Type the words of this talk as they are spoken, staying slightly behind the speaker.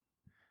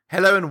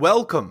Hello and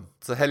welcome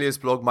to the Helios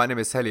blog. My name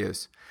is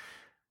Helios.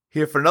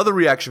 Here for another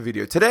reaction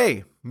video.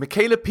 Today,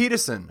 Mikhaila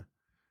Peterson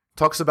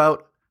talks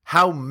about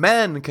how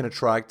men can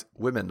attract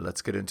women.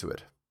 Let's get into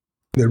it.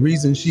 The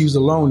reason she's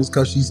alone is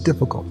because she's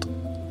difficult.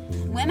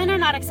 Women are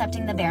not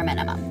accepting the bare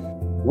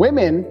minimum.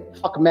 Women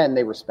fuck men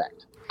they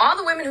respect. All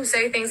the women who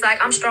say things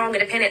like, I'm strong,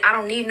 independent, I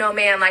don't need no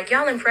man, like,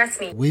 y'all impress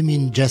me.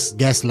 Women just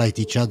gaslight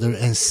each other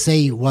and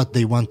say what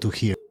they want to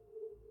hear.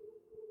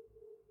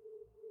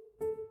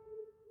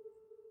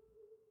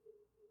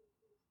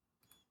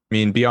 I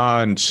mean,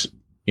 beyond,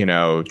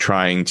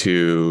 trying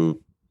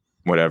to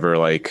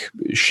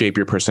shape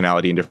your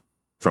personality in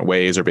different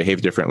ways or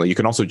behave differently, you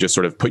can also just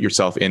sort of put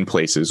yourself in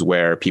places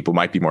where people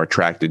might be more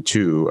attracted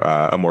to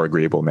a more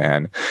agreeable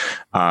man.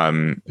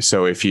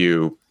 So if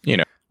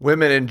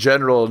women in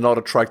general are not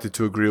attracted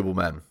to agreeable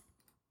men.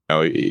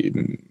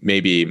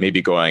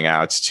 Maybe going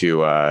out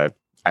to, a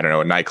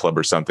nightclub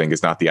or something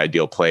is not the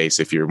ideal place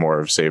if you're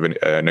more of, say,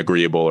 an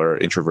agreeable or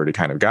introverted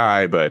kind of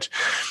guy. But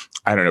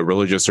I don't know,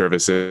 religious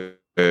services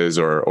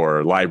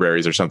or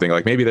libraries or something,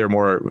 like maybe they're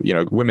more,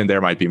 women there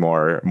might be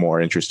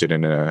more interested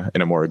in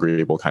a more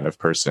agreeable kind of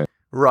person.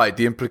 Right.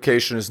 The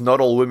implication is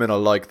not all women are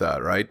like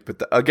that, right?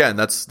 But again,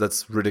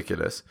 that's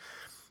ridiculous.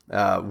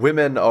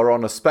 Women are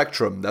on a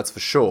spectrum, that's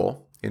for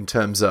sure, in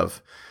terms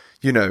of,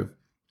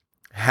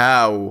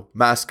 how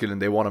masculine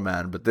they want a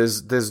man. But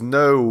there's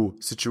no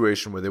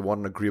situation where they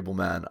want an agreeable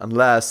man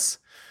unless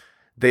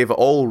they've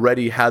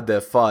already had their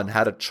fun,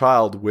 had a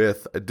child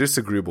with a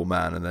disagreeable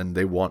man, and then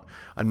they want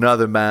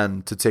another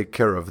man to take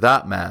care of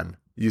that man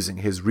using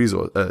his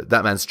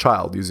that man's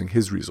child using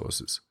his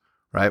resources,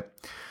 right?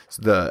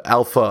 So the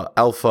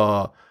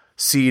alpha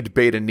seed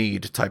beta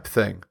need type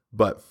thing.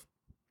 But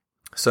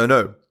so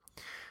no,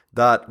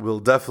 that will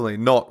definitely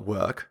not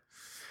work.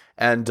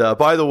 And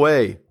by the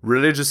way,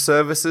 religious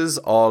services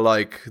are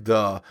like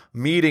the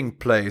meeting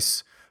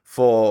place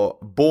for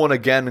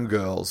born-again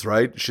girls,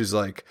 right? She's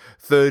like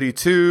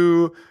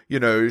 32,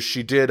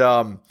 she did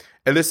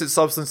illicit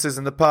substances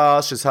in the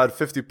past, she's had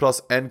 50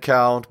 plus N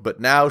count, but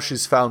now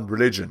she's found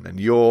religion, and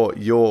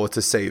you're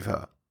to save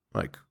her.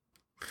 Like,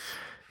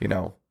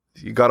 you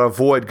gotta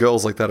avoid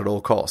girls like that at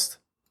all costs.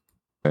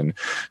 And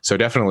so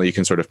definitely you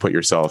can sort of put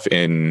yourself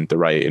in the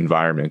right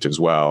environment as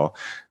well.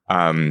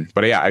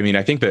 But yeah, I mean,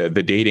 I think the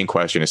dating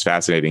question is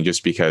fascinating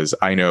just because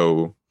I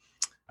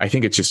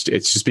think it's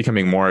just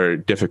becoming more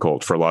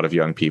difficult for a lot of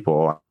young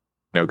people.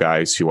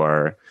 Guys who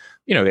are,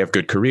 they have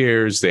good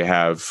careers, they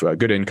have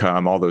good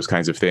income, all those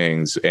kinds of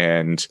things.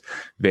 And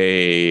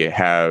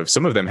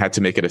some of them had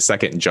to make it a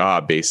second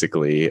job,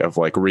 basically, of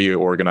like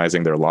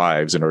reorganizing their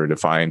lives in order to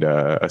find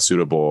a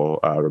suitable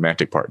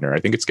romantic partner. I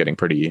think it's getting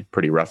pretty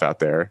rough out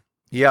there.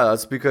 Yeah,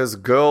 that's because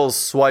girls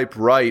swipe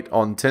right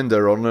on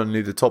Tinder on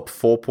only the top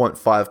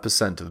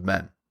 4.5% of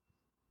men.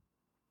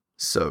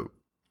 So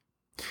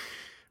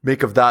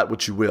make of that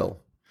what you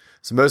will.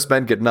 So most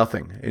men get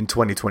nothing in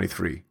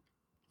 2023.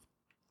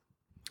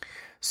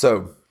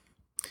 So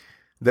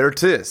there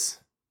it is.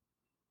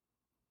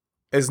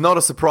 It's not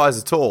a surprise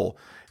at all.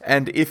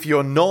 And if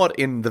you're not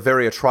in the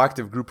very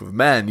attractive group of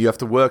men, you have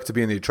to work to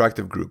be in the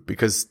attractive group,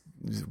 because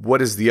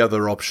what is the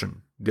other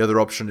option? The other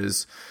option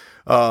is,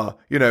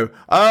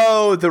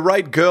 the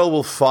right girl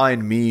will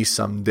find me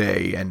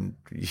someday, and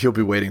he'll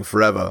be waiting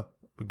forever,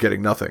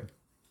 getting nothing.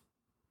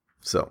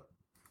 So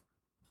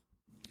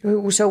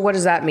what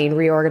does that mean,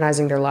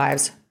 reorganizing their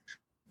lives?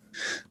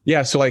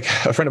 Yeah. So like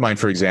a friend of mine,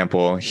 for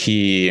example,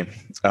 he,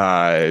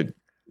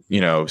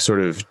 sort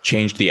of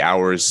changed the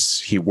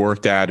hours he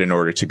worked at in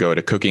order to go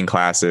to cooking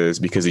classes,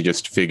 because he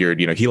just figured,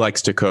 he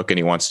likes to cook and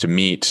he wants to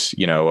meet,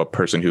 a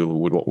person who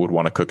would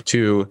want to cook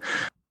too.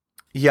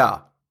 Yeah.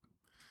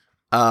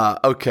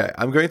 Okay.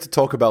 I'm going to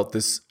talk about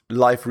this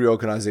life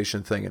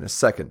reorganization thing in a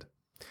second.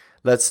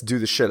 Let's do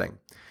the shilling.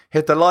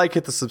 Hit the like,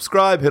 hit the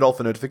subscribe, hit all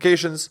the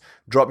notifications,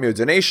 drop me a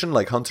donation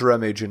like Hunter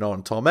M, Adrian R,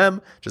 and Tom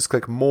M. Just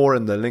click more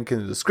in the link in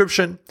the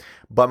description.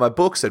 Buy my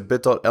books at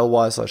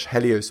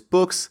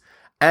bit.ly/HeliosBooks,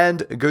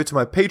 and go to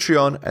my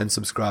Patreon and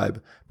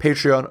subscribe,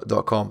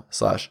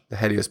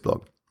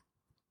 patreon.com/theheliosblog.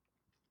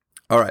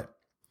 All right.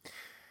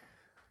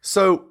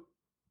 So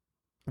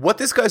what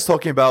this guy's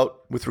talking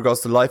about with regards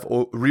to life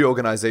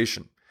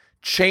reorganization,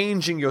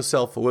 changing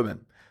yourself for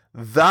women,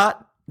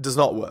 that does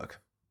not work.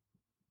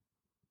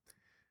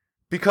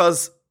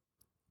 Because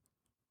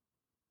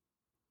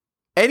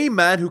any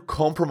man who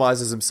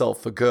compromises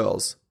himself for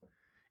girls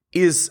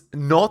is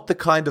not the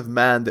kind of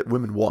man that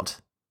women want.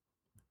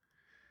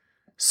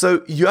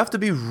 So you have to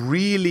be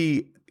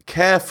really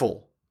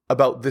careful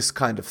about this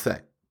kind of thing.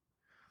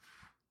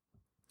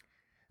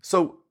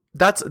 So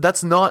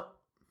that's not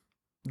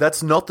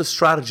the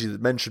strategy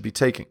that men should be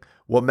taking.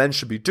 What men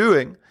should be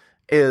doing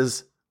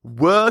is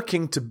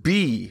working to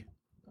be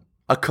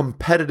a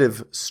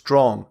competitive,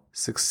 strong,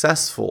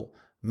 successful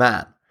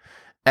man.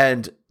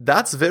 And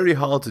that's very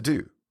hard to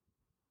do.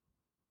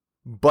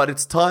 But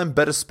it's time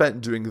better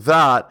spent doing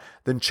that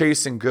than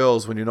chasing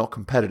girls when you're not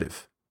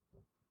competitive.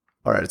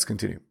 All right, let's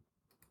continue.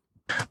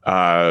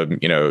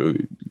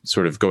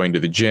 Sort of going to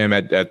the gym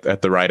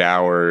at the right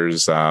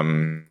hours,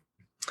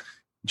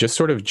 just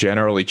sort of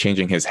generally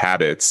changing his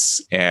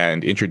habits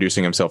and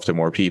introducing himself to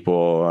more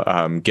people,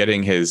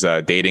 getting his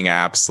dating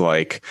apps.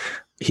 Like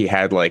he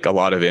had like a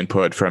lot of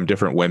input from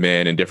different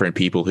women and different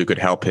people who could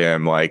help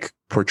him like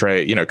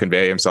portray,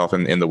 convey himself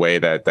in the way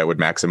that would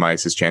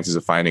maximize his chances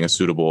of finding a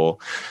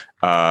suitable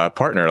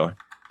partner.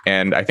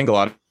 And I think a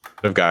lot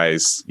of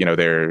guys,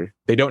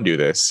 they don't do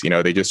this.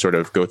 They just sort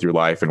of go through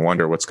life and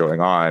wonder what's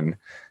going on.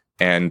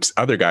 And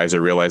other guys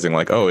are realizing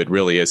like, oh, it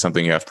really is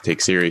something you have to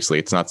take seriously.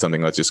 It's not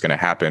something that's just going to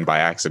happen by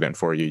accident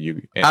for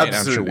you. And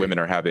I'm sure women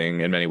are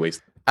having in many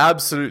ways.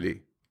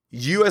 Absolutely.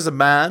 You as a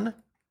man,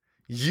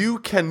 you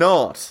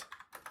cannot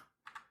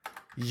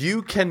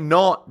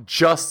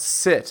just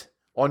sit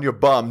on your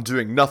bum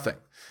doing nothing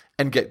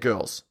and get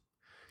girls.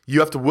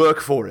 You have to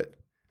work for it.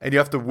 And you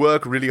have to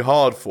work really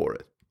hard for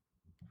it.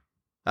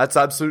 That's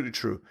absolutely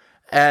true.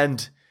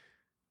 And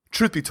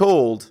truth be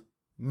told,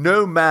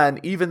 no man,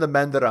 even the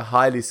men that are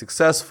highly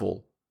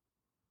successful,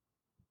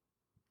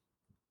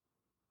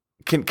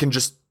 can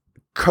just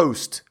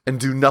coast and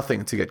do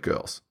nothing to get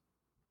girls.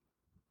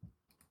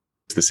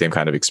 It's the same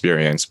kind of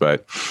experience,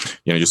 but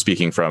just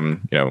speaking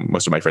from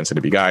most of my friends tend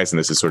to be guys, and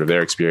this is sort of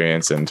their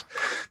experience. And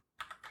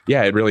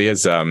yeah, it really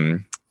is.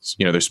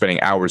 They're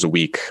spending hours a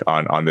week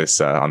on this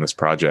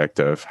project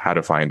of how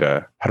to find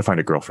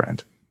a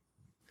girlfriend.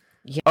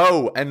 Yeah.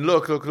 Oh, and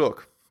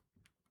look.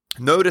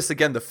 Notice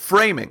again the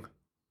framing.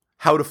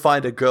 How to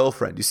find a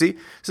girlfriend. You see?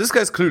 So this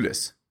guy's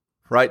clueless,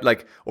 right?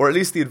 Like, or at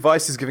least the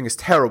advice he's giving is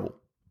terrible,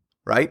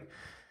 right?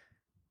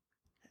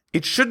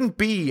 It shouldn't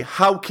be,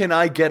 how can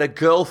I get a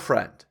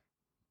girlfriend?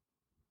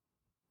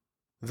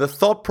 The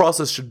thought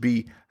process should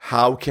be,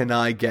 how can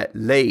I get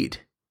laid?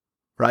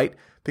 Right?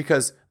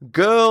 Because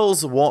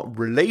girls want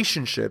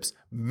relationships,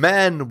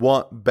 men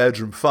want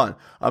bedroom fun.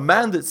 A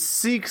man that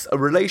seeks a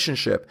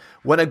relationship,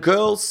 when a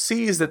girl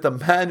sees that the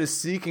man is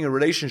seeking a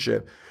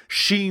relationship,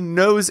 she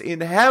knows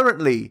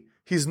inherently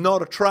he's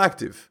not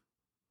attractive.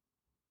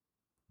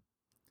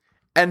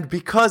 And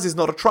because he's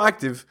not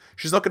attractive,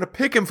 she's not going to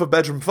pick him for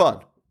bedroom fun.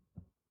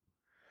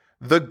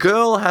 The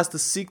girl has to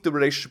seek the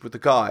relationship with the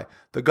guy.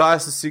 The guy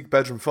has to seek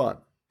bedroom fun.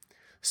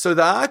 So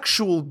the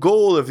actual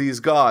goal of these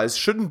guys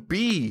shouldn't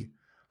be,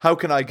 how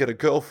can I get a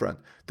girlfriend?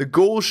 The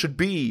goal should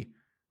be,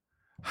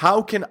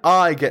 how can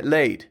I get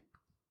laid?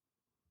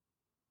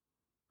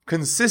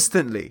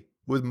 Consistently,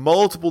 with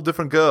multiple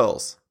different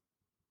girls.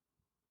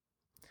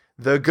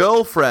 The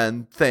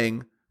girlfriend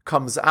thing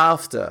comes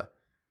after.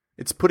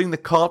 It's putting the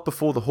cart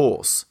before the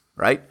horse,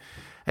 right?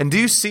 And do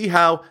you see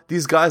how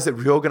these guys that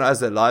reorganize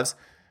their lives,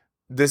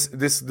 this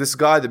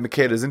guy that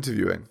Mikhaila is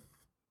interviewing,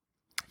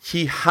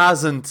 he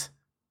hasn't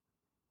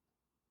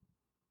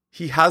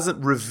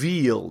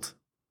revealed,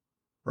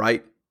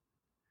 right,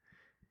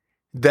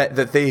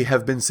 that they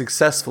have been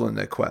successful in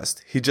their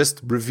quest. He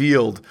just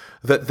revealed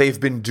that they've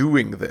been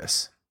doing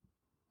this.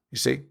 You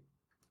see?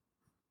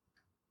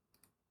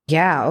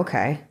 Yeah,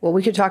 okay. Well,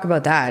 we could talk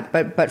about that.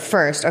 But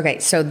first, okay,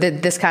 so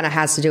this kind of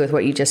has to do with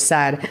what you just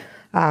said.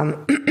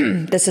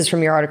 This is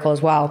from your article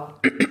as well.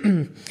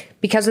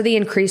 Because of the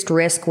increased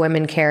risk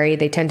women carry,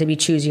 they tend to be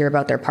choosier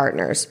about their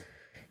partners.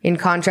 In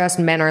contrast,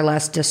 men are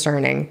less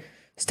discerning.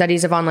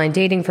 Studies of online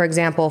dating, for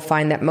example,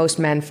 find that most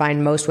men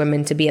find most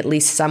women to be at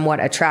least somewhat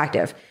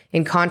attractive.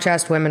 In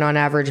contrast, women on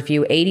average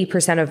view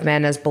 80% of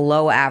men as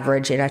below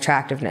average in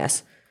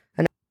attractiveness.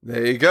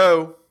 There you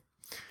go.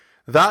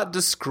 That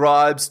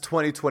describes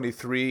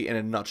 2023 in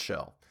a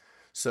nutshell.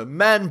 So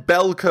men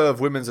bell curve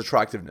women's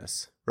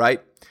attractiveness,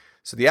 right?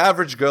 So the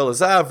average girl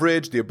is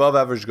average, the above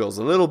average girl is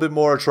a little bit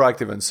more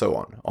attractive, and so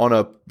on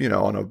a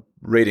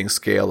rating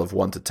scale of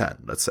 1 to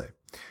 10, let's say.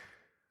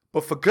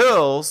 But for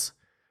girls,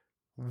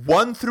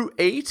 1 through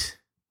 8,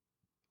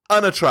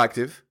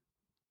 unattractive.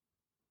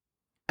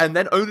 And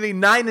then only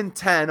 9 and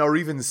 10 are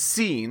even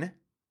seen,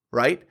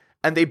 right?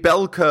 And they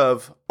bell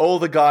curve all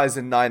the guys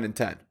in 9 and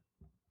 10.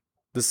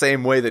 The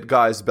same way that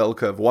guys bell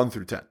curve 1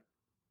 through 10.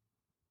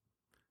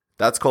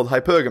 That's called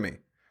hypergamy.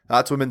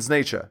 That's women's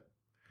nature.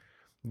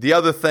 The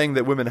other thing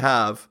that women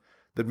have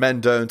that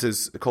men don't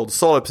is called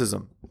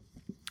solipsism.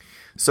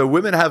 So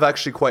women have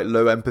actually quite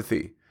low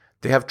empathy.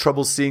 They have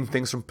trouble seeing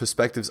things from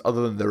perspectives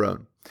other than their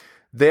own.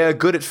 They are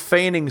good at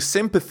feigning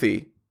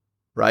sympathy,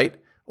 right?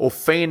 Or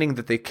feigning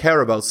that they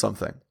care about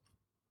something.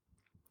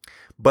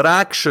 But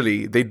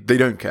actually, they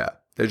don't care.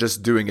 They're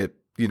just doing it,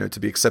 to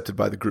be accepted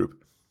by the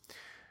group.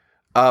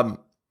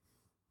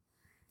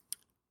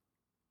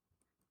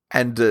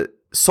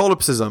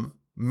 Solipsism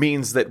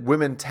means that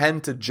women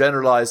tend to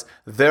generalize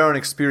their own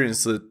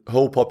experience to the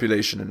whole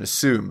population and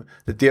assume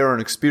that their own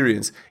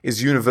experience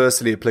is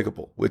universally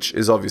applicable, which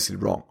is obviously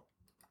wrong.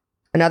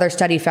 Another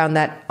study found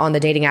that on the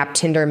dating app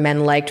Tinder,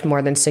 men liked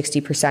more than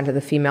 60% of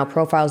the female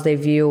profiles they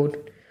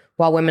viewed,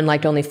 while women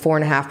liked only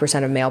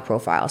 4.5% of male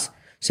profiles.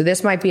 So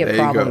this might be a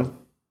problem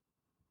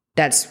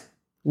that's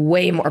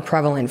way more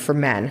prevalent for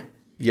men.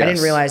 Yes. I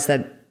didn't realize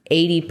that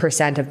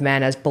 80% of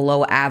men as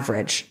below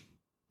average.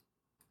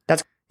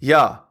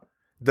 Yeah.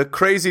 The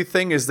crazy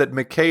thing is that,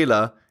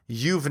 Mikhaila,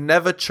 you've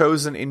never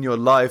chosen in your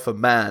life a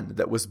man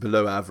that was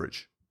below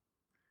average.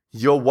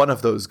 You're one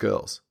of those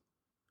girls.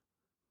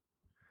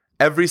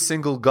 every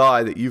single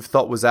guy that you've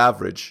thought was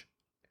average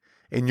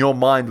in your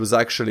mind was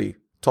actually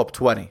top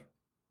 20.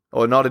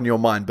 Or not in your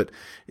mind, but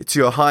to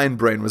your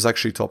hindbrain was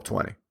actually top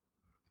 20.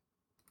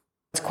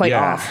 It's quite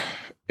off.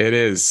 It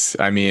is.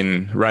 I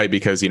mean, right,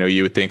 because,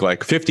 you would think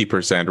like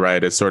 50%,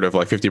 right? It's sort of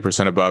like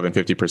 50% above and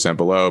 50%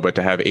 below, but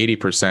to have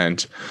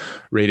 80%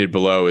 rated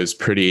below is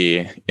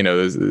pretty,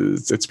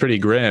 it's pretty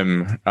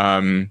grim.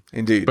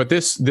 Indeed. But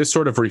this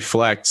sort of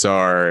reflects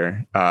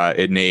our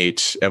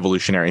innate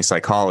evolutionary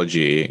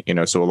psychology,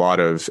 so a lot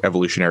of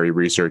evolutionary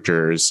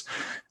researchers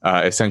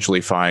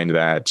essentially find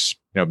that,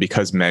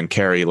 because men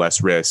carry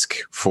less risk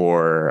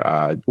for,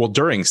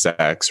 during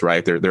sex,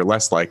 right? They're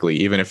less likely,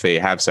 even if they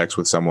have sex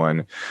with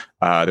someone,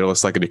 they're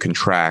less likely to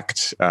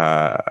contract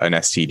an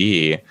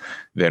STD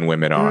than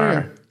women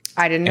are.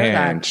 I didn't know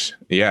that.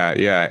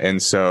 Yeah.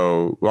 And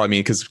so,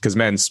 because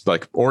men's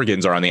like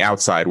organs are on the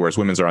outside, whereas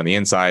women's are on the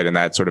inside, and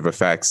that sort of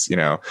affects,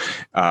 the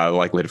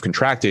likelihood of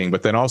contracting.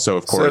 But then also,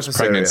 of course,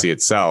 pregnancy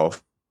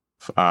itself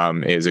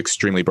is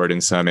extremely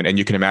burdensome. And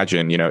you can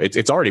imagine,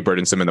 it's already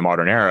burdensome in the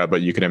modern era,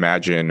 but you can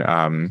imagine,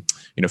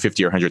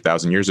 50 or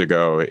 100,000 years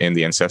ago in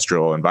the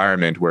ancestral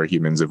environment where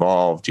humans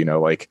evolved,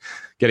 like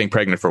getting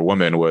pregnant for a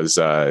woman was,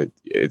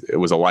 it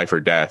was a life or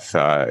death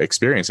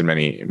experience in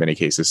many, many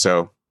cases.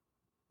 So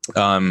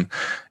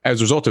as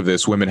a result of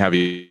this, women have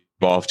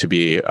evolved to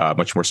be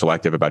much more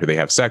selective about who they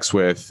have sex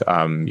with.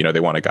 They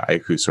want a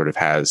guy who sort of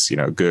has,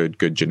 good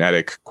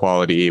genetic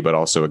quality, but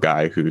also a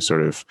guy who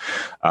sort of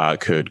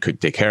could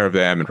take care of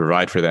them and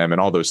provide for them and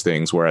all those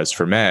things. Whereas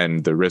for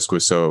men, the risk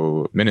was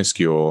so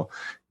minuscule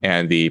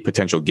and the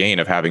potential gain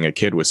of having a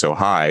kid was so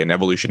high in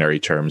evolutionary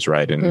terms,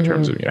 right? In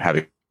terms of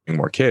having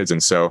more kids.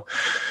 And so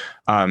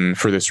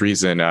for this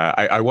reason,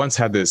 I once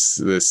had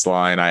this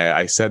line.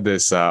 I said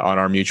this on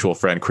our mutual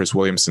friend Chris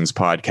Williamson's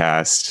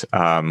podcast.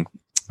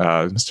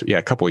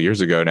 A couple of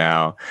years ago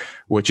now,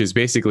 which is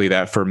basically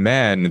that for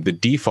men, the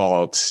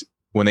default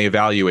when they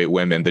evaluate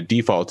women, the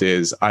default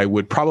is I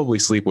would probably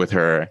sleep with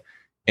her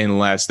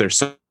unless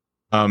there's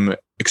some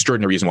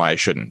extraordinary reason why I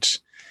shouldn't.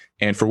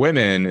 And for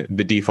women,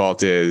 the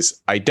default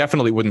is I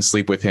definitely wouldn't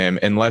sleep with him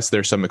unless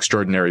there's some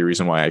extraordinary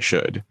reason why I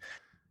should.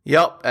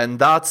 Yep, and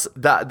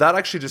that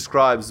actually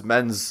describes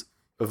men's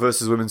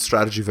versus women's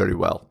strategy very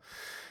well.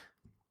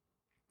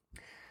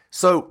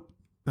 So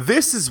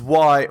this is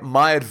why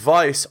my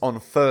advice on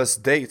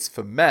first dates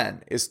for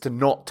men is to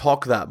not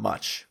talk that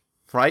much,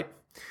 right?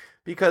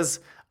 Because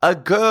a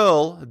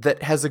girl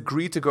that has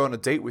agreed to go on a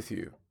date with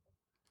you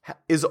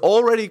is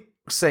already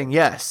saying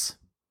yes.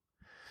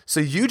 So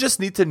you just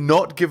need to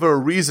not give her a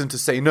reason to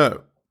say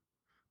no.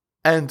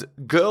 And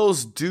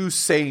girls do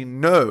say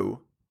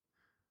no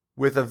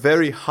with a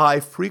very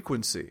high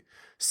frequency.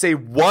 Say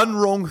one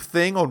wrong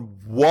thing on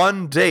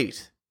one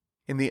date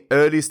in the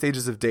early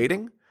stages of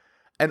dating,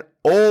 and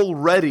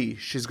already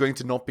she's going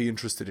to not be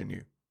interested in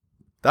you.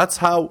 That's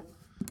how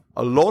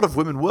a lot of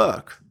women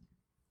work.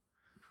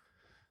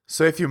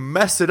 So if you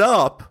mess it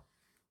up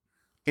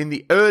in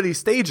the early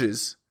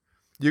stages,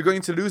 you're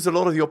going to lose a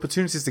lot of the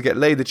opportunities to get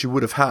laid that you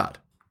would have had.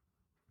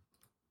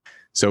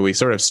 So we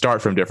sort of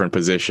start from different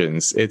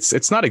positions.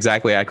 It's not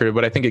exactly accurate,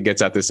 but I think it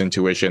gets at this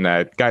intuition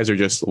that guys are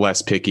just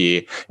less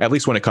picky, at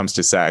least when it comes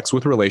to sex.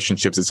 With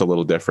relationships, it's a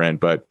little different,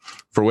 but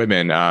for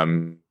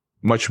women,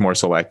 much more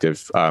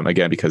selective,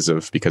 again, because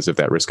of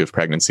that risk of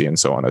pregnancy and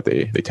so on that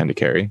they tend to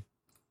carry.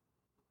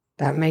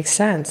 That makes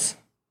sense.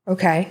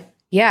 Okay.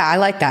 Yeah, I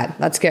like that.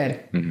 That's good.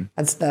 Mm-hmm.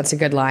 That's a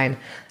good line.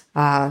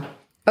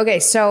 Okay,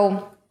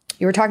 so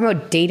you were talking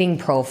about dating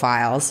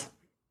profiles.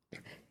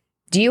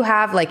 Do you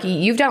have,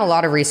 you've done a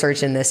lot of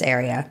research in this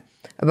area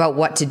about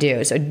what to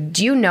do. So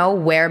do you know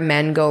where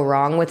men go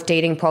wrong with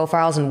dating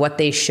profiles and what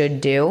they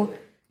should do?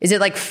 Is it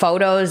like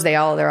photos? They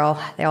all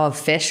have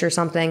fish or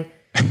something?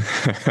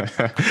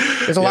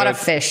 There's a lot of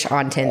fish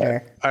on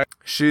Tinder.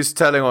 She's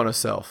telling on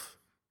herself.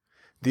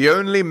 The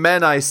only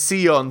men I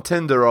see on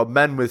Tinder are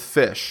men with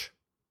fish.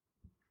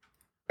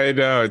 I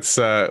know it's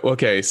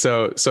okay.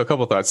 So a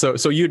couple thoughts.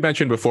 So you'd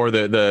mentioned before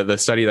the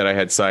study that I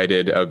had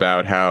cited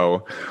about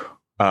how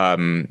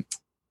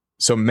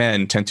so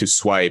men tend to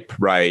swipe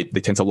right.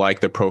 They tend to like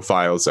the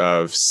profiles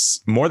of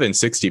more than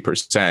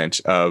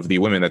 60% of the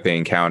women that they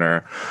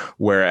encounter,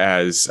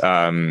 whereas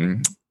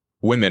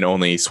women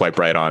only swipe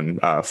right on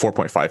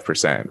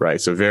 4.5%. Right.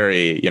 So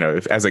very,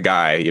 as a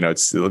guy,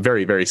 it's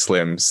very, very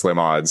slim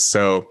odds.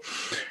 So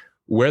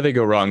where they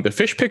go wrong, the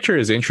fish picture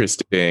is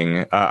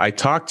interesting. I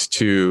talked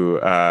to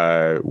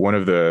one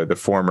of the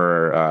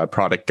former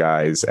product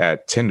guys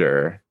at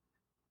Tinder,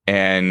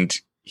 and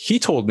he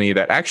told me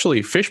that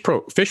actually fish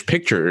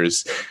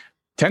pictures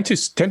tend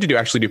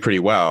to do pretty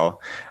well,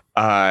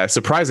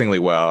 surprisingly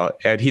well.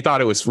 And we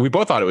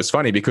both thought it was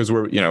funny because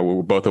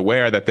we're both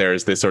aware that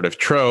there's this sort of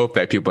trope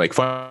that people make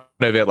fun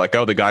of it, like,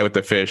 oh, the guy with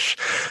the fish.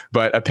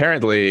 But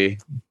apparently,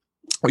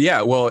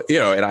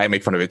 and I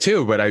make fun of it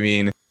too. But I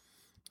mean,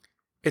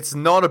 it's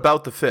not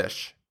about the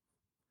fish.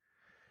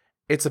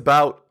 It's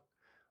about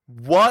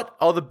what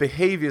are the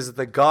behaviors that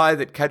the guy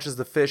that catches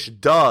the fish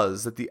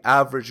does that the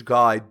average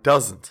guy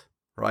doesn't,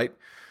 right?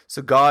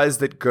 So guys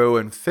that go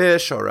and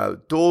fish are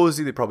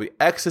outdoorsy. They probably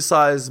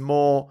exercise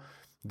more.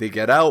 They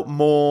get out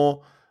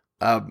more.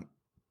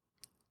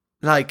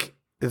 Like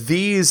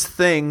these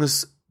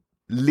things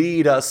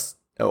lead us,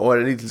 or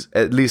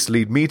at least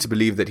lead me to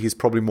believe that he's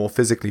probably more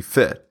physically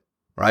fit,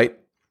 right?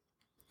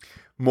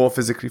 More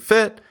physically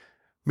fit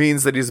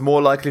means that he's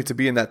more likely to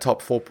be in that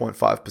top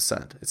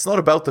 4.5%. It's not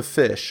about the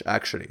fish,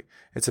 actually.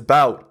 It's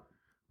about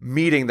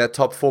meeting that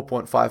top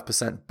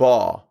 4.5%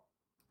 bar.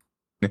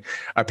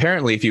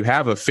 Apparently, if you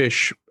have a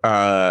fish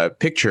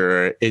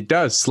picture, it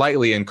does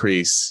slightly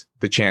increase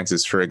the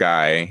chances for a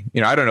guy.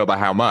 I don't know about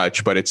how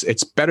much, but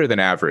it's better than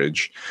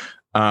average.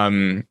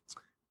 Other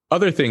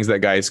things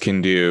that guys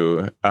can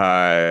do.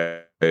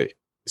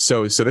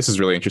 So this is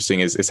really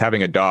interesting. Is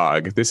having a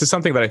dog. This is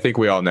something that I think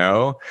we all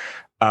know.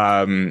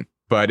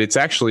 But it's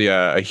actually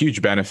a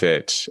huge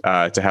benefit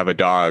to have a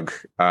dog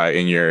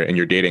in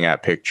your dating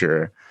app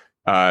picture.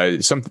 I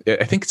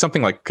think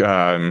something like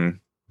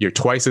you're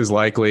twice as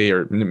likely,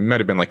 or it might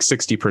have been like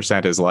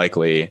 60% as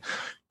likely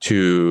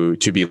to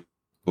be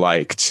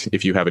liked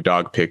if you have a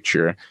dog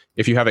picture.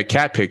 If you have a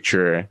cat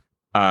picture,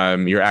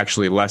 you're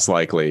actually less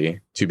likely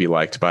to be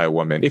liked by a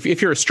woman.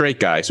 If you're a straight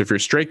guy, so if you're a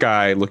straight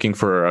guy looking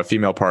for a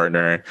female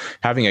partner,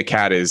 having a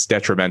cat is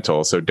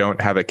detrimental. So don't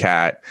have a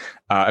cat.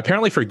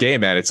 Apparently for gay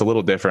men, it's a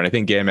little different. I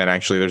think gay men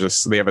actually,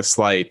 they have a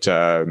slight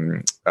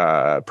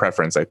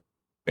preference, I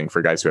think,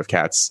 for guys who have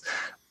cats.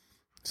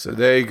 So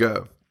there you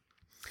go.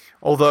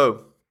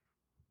 Although,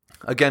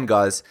 again,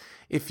 guys,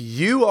 if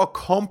you are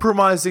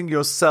compromising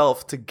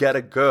yourself to get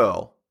a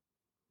girl,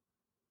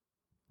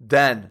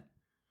 then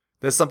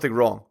there's something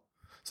wrong.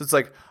 So it's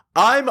like,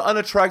 I'm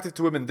unattractive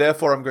to women,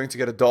 therefore I'm going to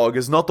get a dog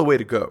is not the way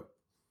to go.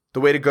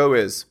 The way to go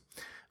is,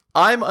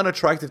 I'm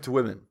unattractive to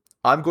women.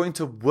 I'm going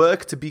to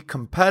work to be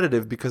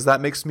competitive because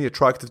that makes me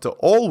attractive to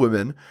all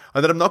women,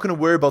 and then I'm not going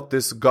to worry about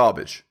this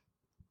garbage,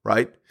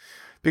 right?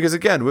 Because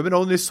again, women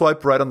only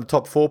swipe right on the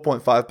top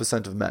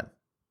 4.5% of men.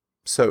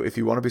 So if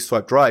you want to be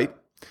swiped right,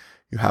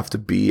 you have to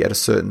be at a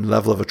certain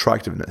level of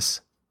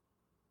attractiveness.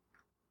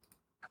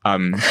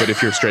 But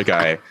if you're a straight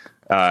guy,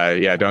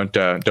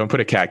 don't put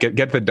a cat.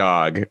 Get the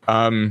dog.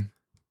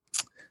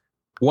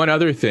 One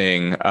other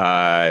thing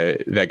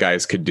that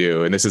guys could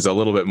do, and this is a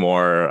little bit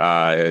more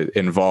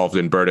involved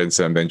and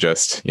burdensome than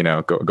just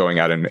going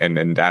out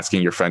and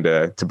asking your friend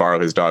to borrow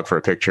his dog for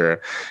a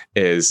picture,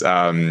 is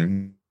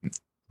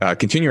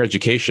continue your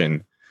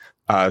education.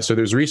 So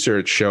there's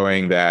research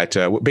showing that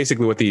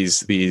basically what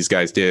these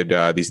guys did,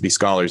 these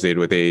scholars did,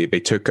 they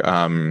took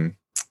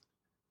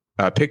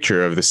a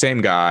picture of the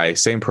same guy,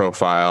 same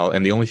profile,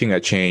 and the only thing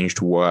that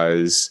changed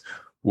was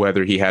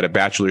whether he had a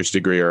bachelor's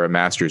degree or a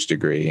master's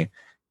degree.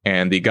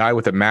 And the guy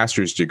with a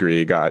master's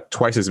degree got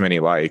twice as many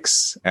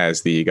likes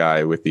as the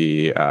guy with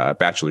the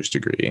bachelor's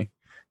degree.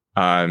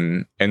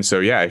 And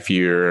so, yeah, if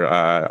you're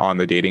on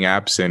the dating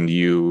apps and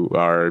you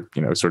are,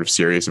 sort of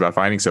serious about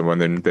finding someone,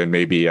 then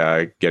maybe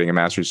getting a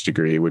master's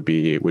degree would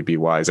be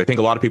wise. I think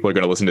a lot of people are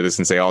going to listen to this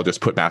and say, "I'll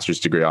just put master's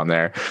degree on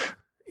there."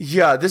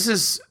 Yeah, this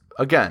is,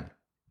 again,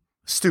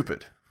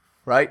 stupid,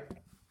 right?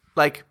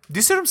 Like, do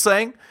you see what I'm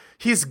saying?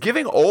 He's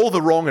giving all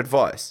the wrong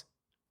advice.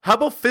 How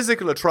about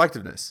physical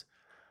attractiveness?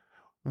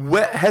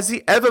 Has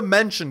he ever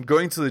mentioned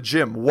going to the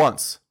gym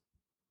once?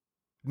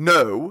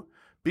 No.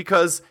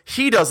 Because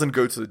he doesn't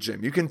go to the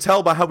gym. You can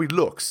tell by how he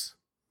looks,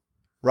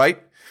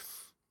 right?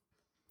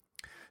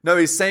 No,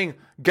 he's saying,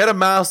 get a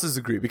master's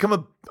degree,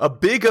 become a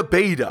bigger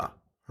beta,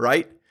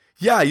 right?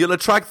 Yeah, you'll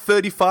attract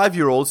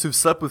 35-year-olds who've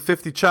slept with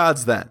 50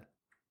 chads then.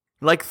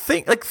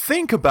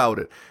 Think about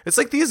it. It's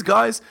like these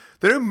guys,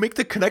 they don't make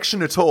the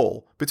connection at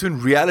all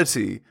between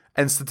reality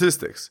and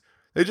statistics.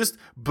 They just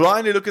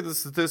blindly look at the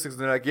statistics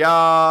and they're like,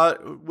 yeah,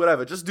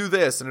 whatever, just do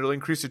this and it'll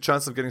increase your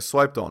chance of getting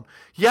swiped on.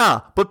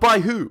 Yeah, but by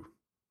who?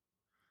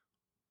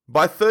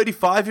 By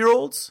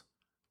 35-year-olds?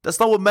 That's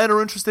not what men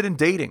are interested in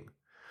dating.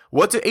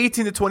 What do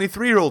 18 to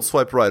 23-year-olds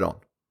swipe right on?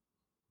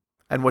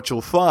 And what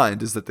you'll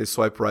find is that they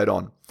swipe right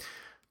on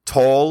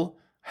tall,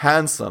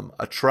 handsome,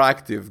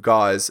 attractive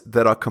guys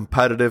that are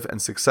competitive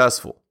and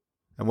successful.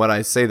 And when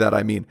I say that,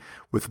 I mean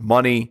with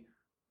money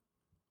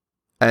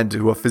and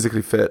who are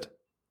physically fit,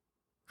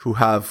 who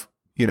have,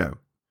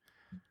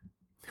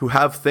 who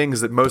have things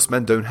that most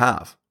men don't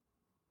have,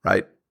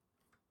 right?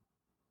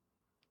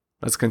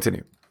 Let's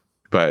continue.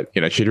 But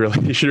you should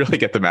really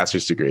get the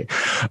master's degree,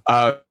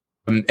 and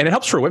it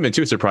helps for women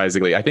too.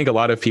 Surprisingly, I think a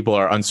lot of people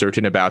are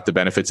uncertain about the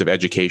benefits of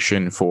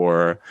education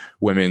for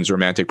women's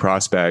romantic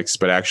prospects.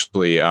 But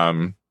actually,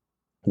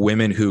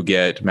 women who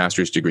get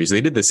master's degrees,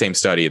 they did the same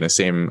study in the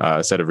same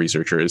set of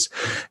researchers,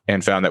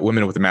 and found that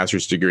women with a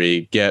master's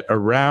degree get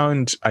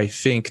around, I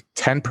think,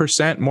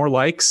 10% more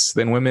likes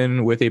than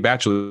women with a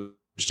bachelor's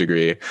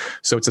degree.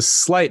 So it's a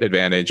slight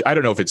advantage. I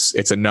don't know if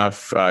it's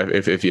enough,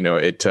 if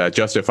it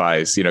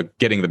justifies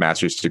getting the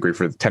master's degree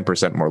for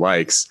 10% more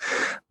likes,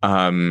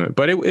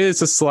 but it is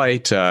a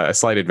slight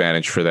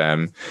advantage for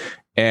them.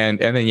 And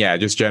then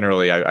just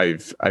generally,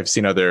 I've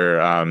seen other.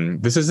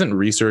 This isn't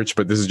research,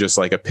 but this is just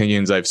like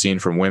opinions I've seen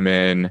from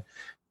women.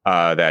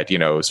 that,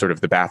 sort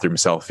of the bathroom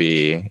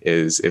selfie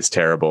is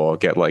terrible.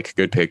 Get like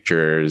good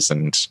pictures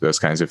and those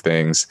kinds of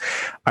things.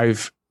 I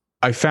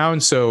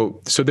found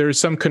so there's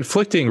some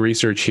conflicting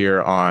research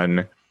here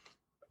on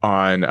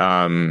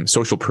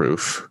social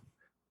proof,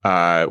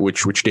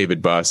 which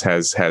David Buss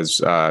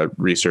has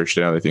researched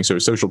and other things. So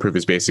social proof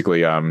is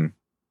basically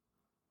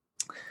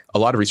a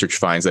lot of research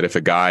finds that if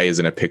a guy is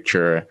in a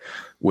picture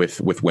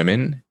with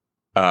women,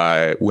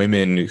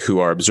 women who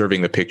are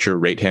observing the picture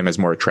rate him as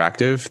more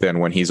attractive than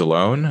when he's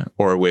alone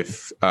or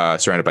with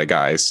surrounded by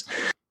guys.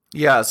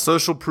 Yeah,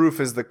 social proof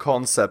is the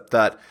concept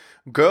that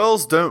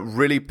girls don't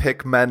really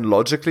pick men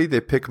logically.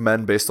 They pick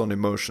men based on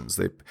emotions.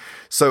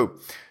 So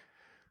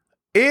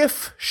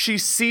if she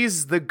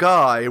sees the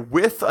guy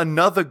with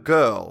another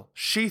girl,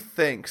 she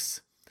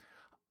thinks,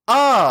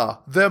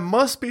 there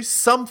must be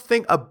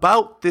something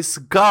about this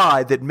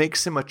guy that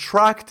makes him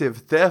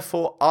attractive.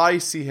 Therefore, I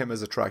see him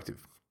as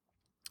attractive.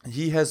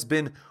 He has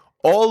been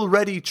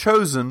already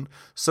chosen,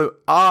 so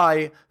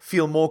I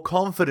feel more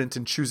confident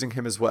in choosing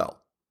him as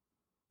well.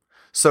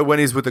 So when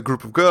he's with a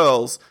group of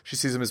girls, she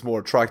sees him as more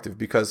attractive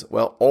because,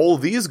 well, all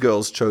these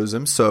girls chose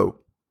him,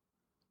 so.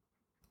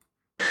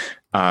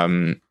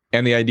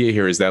 And the idea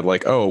here is that,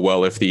 like,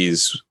 if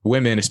these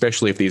women,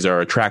 especially if these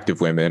are attractive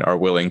women, are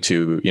willing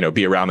to,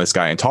 be around this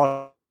guy and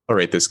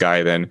tolerate this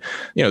guy, then,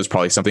 there's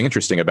probably something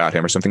interesting about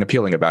him or something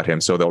appealing about him.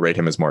 So they'll rate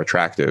him as more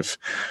attractive.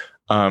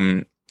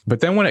 But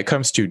then when it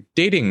comes to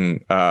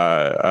dating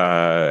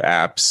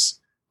apps,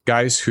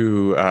 guys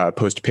who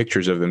post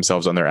pictures of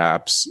themselves on their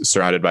apps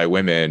surrounded by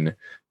women,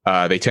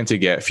 they tend to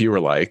get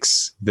fewer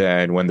likes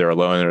than when they're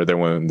alone or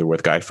when they're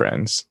with guy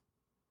friends.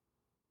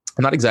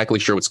 I'm not exactly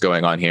sure what's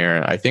going on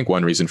here. I think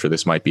one reason for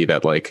this might be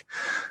that, like,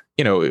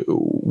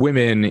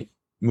 women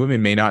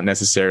may not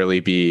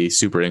necessarily be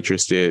super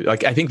interested.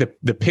 Like, I think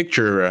the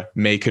picture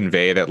may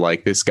convey that,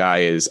 like, this guy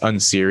is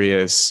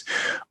unserious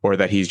or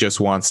that he just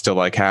wants to,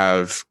 like,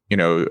 have,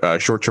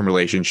 short-term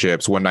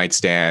relationships, one-night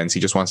stands. He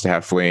just wants to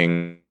have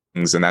flings.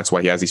 And that's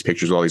why he has these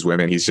pictures with all these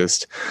women. He's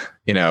just,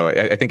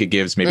 I think it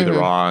gives maybe the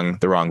wrong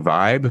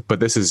vibe.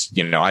 But this is,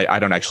 I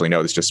don't actually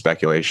know. It's just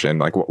speculation.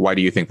 Like, why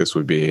do you think this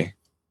would be?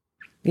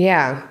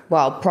 Yeah,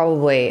 well,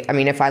 probably. I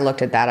mean, if I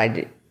looked at that,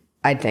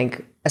 I'd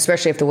think,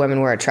 especially if the women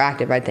were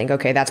attractive, I'd think,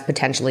 okay, that's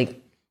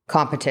potentially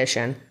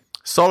competition.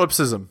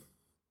 Solipsism.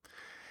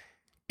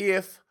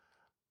 If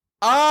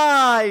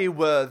I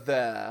were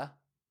there,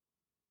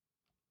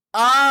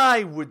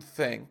 I would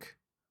think.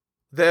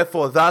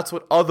 Therefore, that's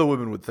what other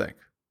women would think.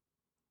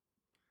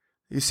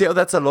 You see how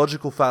that's a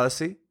logical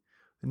fallacy?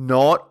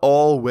 Not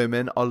all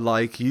women are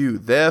like you.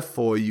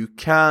 Therefore, you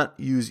can't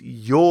use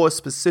your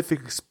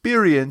specific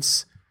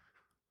experience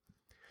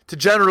to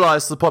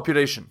generalize the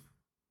population.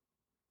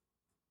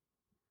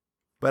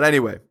 But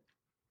anyway.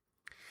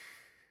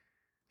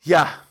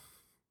 Yeah.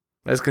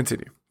 Let's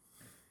continue.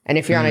 And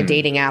if you're on a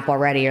dating app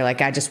already, you're like,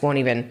 I just won't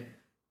even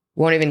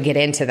get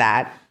into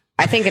that.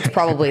 I think it's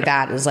probably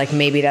that is like,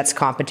 maybe that's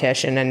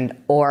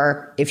competition,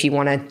 or if you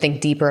want to think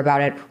deeper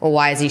about it, well,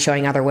 why is he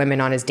showing other women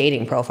on his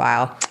dating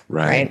profile?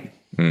 Right.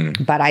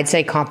 But I'd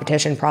say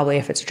competition probably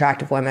if it's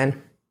attractive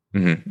women.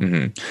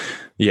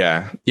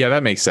 Yeah,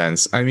 that makes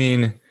sense. I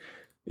mean,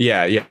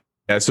 yeah.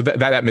 So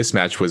that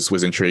mismatch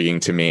was intriguing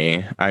to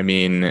me. I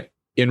mean,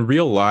 in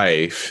real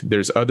life,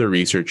 there's other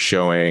research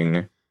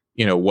showing,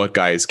 what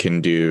guys can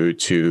do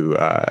to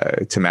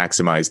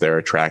maximize their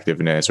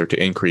attractiveness or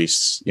to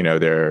increase,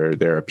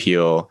 their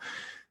appeal.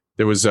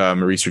 There was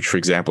research, for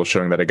example,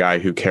 showing that a guy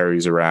who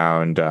carries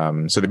around,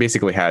 so they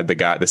basically had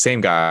the same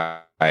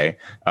guy.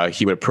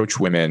 He would approach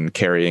women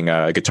carrying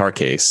a guitar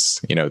case,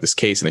 this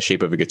case in the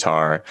shape of a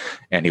guitar,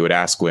 and he would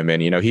ask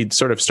women, he'd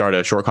sort of start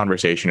a short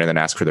conversation and then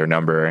ask for their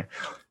number.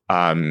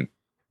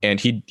 And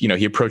he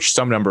approached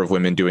some number of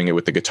women doing it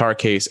with the guitar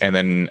case. And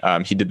then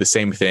he did the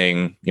same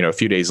thing, a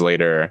few days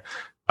later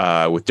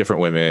with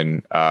different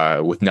women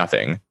with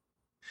nothing,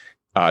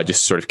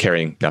 just sort of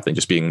carrying nothing,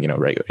 just being,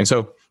 regular. And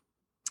so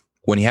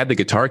when he had the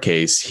guitar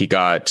case, he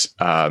got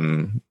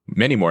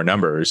many more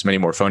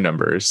phone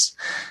numbers.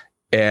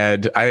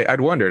 And I'd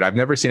wondered, I've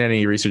never seen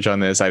any research on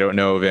this. I don't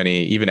know of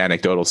any even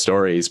anecdotal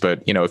stories,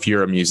 but, if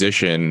you're a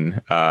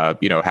musician, have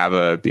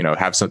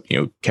some,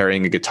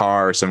 carrying a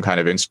guitar or some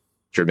kind of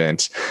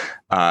instrument,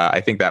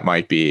 I think that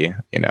might be,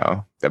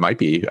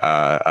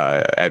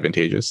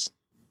 advantageous.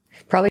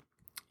 Probably.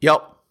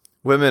 Yep.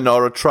 Women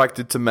are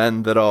attracted to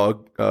men that are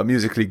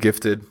musically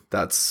gifted.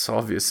 That's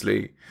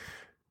obviously,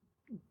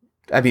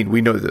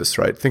 we know this,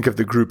 right? Think of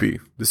the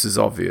groupie. This is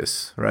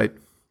obvious, right?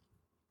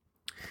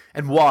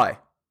 And why?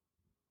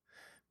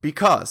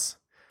 Because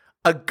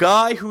a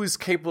guy who is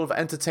capable of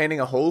entertaining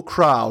a whole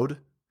crowd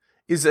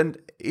is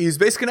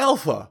basically an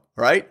alpha,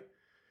 right?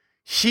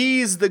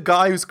 He's the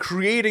guy who's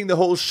creating the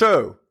whole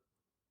show.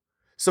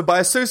 So by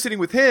associating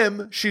with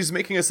him, she's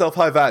making herself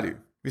high value.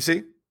 You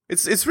see?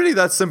 It's really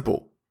that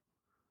simple.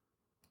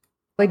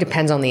 It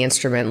depends on the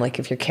instrument. Like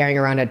if you're carrying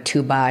around a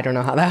tuba, I don't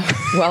know how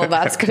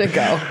that's going to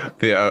go.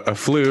 Yeah, a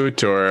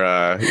flute or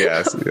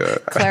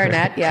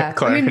clarinet. Yeah.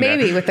 Clarinet.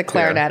 Maybe with the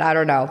clarinet. Yeah. I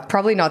don't know.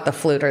 Probably not the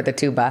flute or the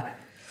tuba.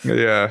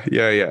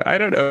 Yeah. I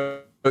don't know.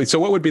 So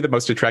what would be the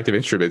most attractive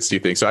instruments, do you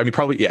think? So, I mean,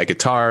 probably,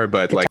 guitar,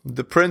 but like...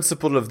 The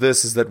principle of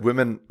this is that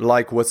women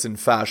like what's in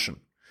fashion.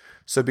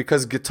 So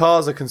because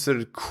guitars are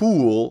considered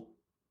cool,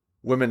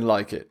 women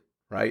like it,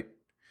 right?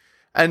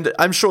 And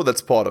I'm sure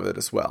that's part of it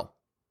as well.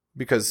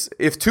 Because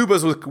if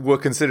tubas were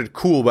considered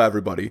cool by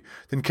everybody,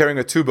 then carrying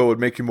a tuba would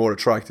make you more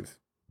attractive,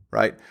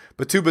 right?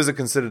 But tubas are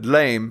considered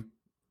lame,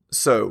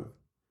 so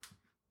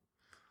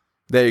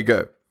there you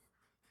go.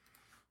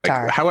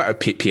 Like, how a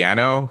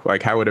piano?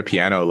 Like, how would a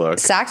piano look?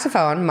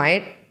 Saxophone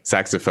might.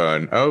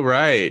 Saxophone. Oh,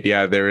 right.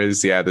 Yeah, there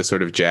is. Yeah, the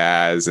sort of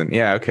jazz, and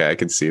okay, I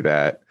can see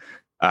that.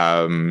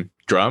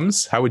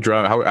 Drums. How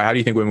do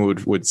you think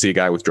women would see a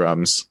guy with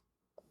drums?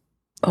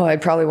 Oh,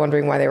 I'd probably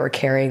wondering why they were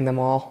carrying them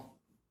all.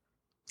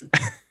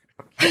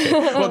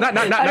 Well,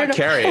 not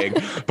carrying,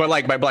 but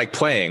like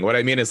playing. What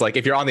I mean is, like,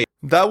 if you're on the...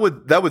 That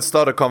would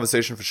start a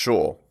conversation for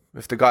sure.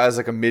 If the guy has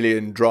like 1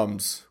 million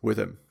drums with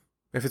him.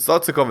 If it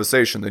starts a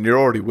conversation, then you're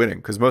already winning,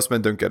 because most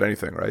men don't get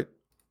anything, right?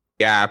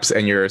 Apps,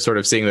 and you're sort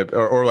of seeing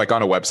or like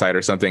on a website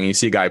or something, and you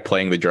see a guy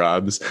playing the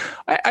drums.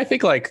 I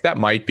think like that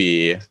might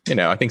be,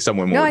 I think some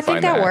women would find that. No,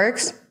 I think that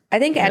works. I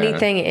think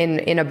anything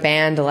in a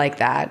band like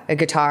that, a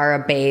guitar,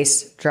 a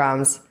bass,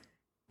 drums,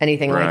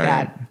 anything like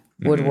that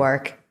would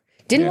work.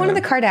 Didn't one of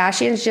the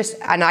Kardashians just,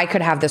 and I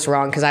could have this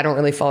wrong because I don't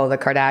really follow the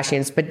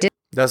Kardashians, but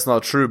That's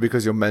not true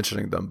because you're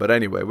mentioning them. But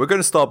anyway, we're going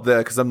to stop there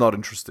because I'm not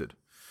interested.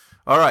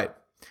 All right.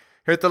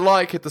 Hit the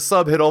like, hit the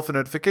sub, hit all for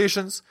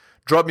notifications.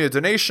 Drop me a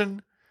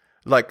donation.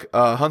 Like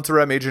Hunter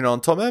M, Adrian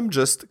on Tom M.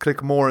 Just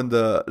click more in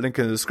the link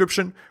in the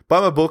description. Buy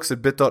my books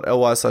at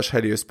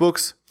bit.ly/Helios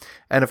books.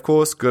 And of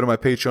course, go to my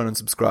Patreon and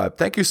subscribe.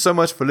 Thank you so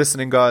much for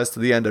listening, guys, to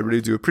the end. I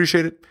really do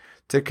appreciate it.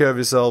 Take care of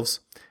yourselves.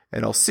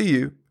 And I'll see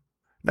you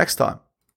next time.